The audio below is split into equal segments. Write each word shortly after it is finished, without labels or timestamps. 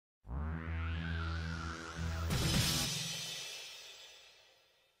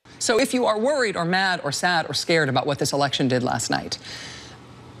So if you are worried or mad or sad or scared about what this election did last night,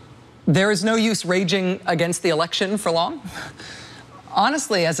 there is no use raging against the election for long.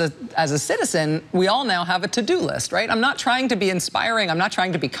 Honestly, as a citizen, we all now have a to-do list, right? I'm not trying to be inspiring. I'm not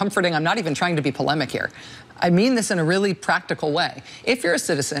trying to be comforting. I'm not even trying to be polemic here. I mean this in a really practical way. If you're a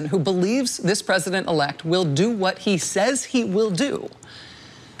citizen who believes this president-elect will do what he says he will do,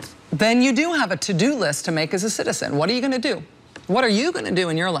 then you do have a to-do list to make as a citizen. What are you going to do? What are you going to do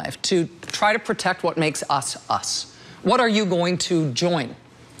in your life to try to protect what makes us us? What are you going to join?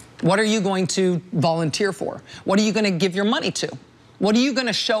 What are you going to volunteer for? What are you going to give your money to? What are you going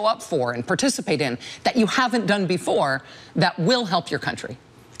to show up for and participate in that you haven't done before that will help your country?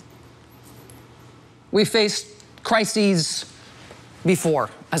 We faced crises before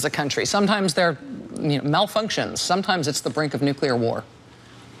as a country. Sometimes they're malfunctions. Sometimes it's the brink of nuclear war.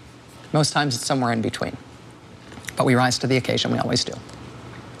 Most times it's somewhere in between. But we rise to the occasion. We always do.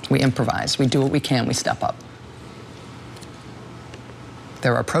 We improvise. We do what we can. We step up.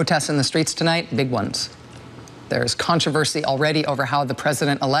 There are protests in the streets tonight, big ones. There's controversy already over how the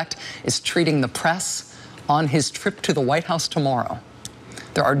president-elect is treating the press on his trip to the White House tomorrow.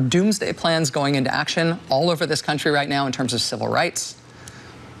 There are doomsday plans going into action all over this country right now in terms of civil rights.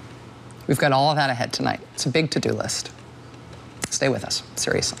 We've got all of that ahead tonight. It's a big to-do list. Stay with us,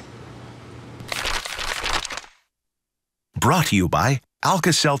 seriously. Brought to you by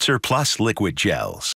Alka-Seltzer Plus Liquid Gels.